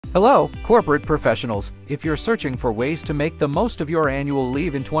Hello, corporate professionals. If you're searching for ways to make the most of your annual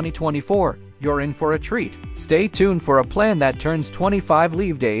leave in 2024, you're in for a treat. Stay tuned for a plan that turns 25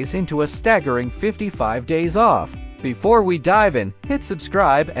 leave days into a staggering 55 days off. Before we dive in, hit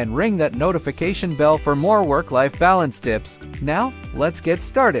subscribe and ring that notification bell for more work-life balance tips. Now, let's get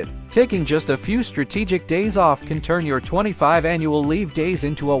started. Taking just a few strategic days off can turn your 25 annual leave days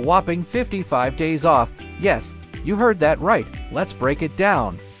into a whopping 55 days off. Yes, you heard that right. Let's break it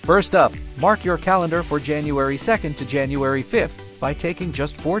down. First up, mark your calendar for January 2nd to January 5th. By taking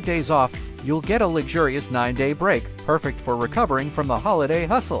just 4 days off, you'll get a luxurious 9-day break, perfect for recovering from the holiday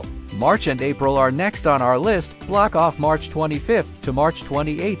hustle. March and April are next on our list. Block off March 25th to March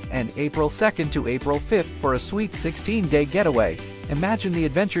 28th and April 2nd to April 5th for a sweet 16-day getaway. Imagine the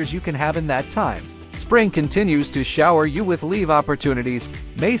adventures you can have in that time. Spring continues to shower you with leave opportunities.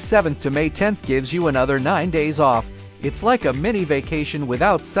 May 7th to May 10th gives you another 9 days off. It's like a mini vacation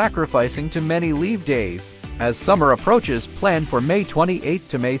without sacrificing too many leave days. As summer approaches, plan for May 28th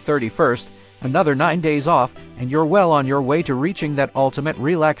to May 31st, another 9 days off, and you're well on your way to reaching that ultimate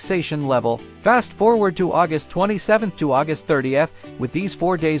relaxation level. Fast forward to August 27th to August 30th. With these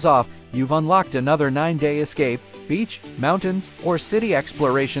 4 days off, you've unlocked another 9-day escape. Beach, mountains, or city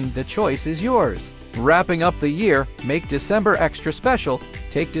exploration, the choice is yours. Wrapping up the year, make December extra special.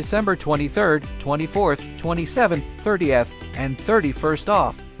 Take December 23rd, 24th, 27th, 30th, and 31st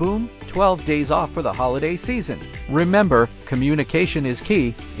off. Boom, 12 days off for the holiday season. Remember, communication is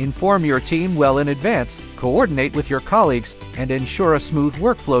key. Inform your team well in advance, coordinate with your colleagues, and ensure a smooth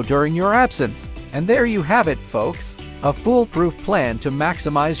workflow during your absence. And there you have it, folks. A foolproof plan to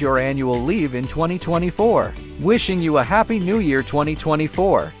maximize your annual leave in 2024. Wishing you a Happy New Year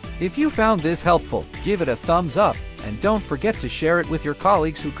 2024. If you found this helpful, give it a thumbs up, and don't forget to share it with your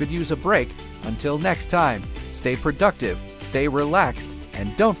colleagues who could use a break. Until next time, stay productive, stay relaxed,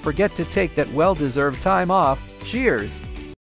 and don't forget to take that well-deserved time off. Cheers!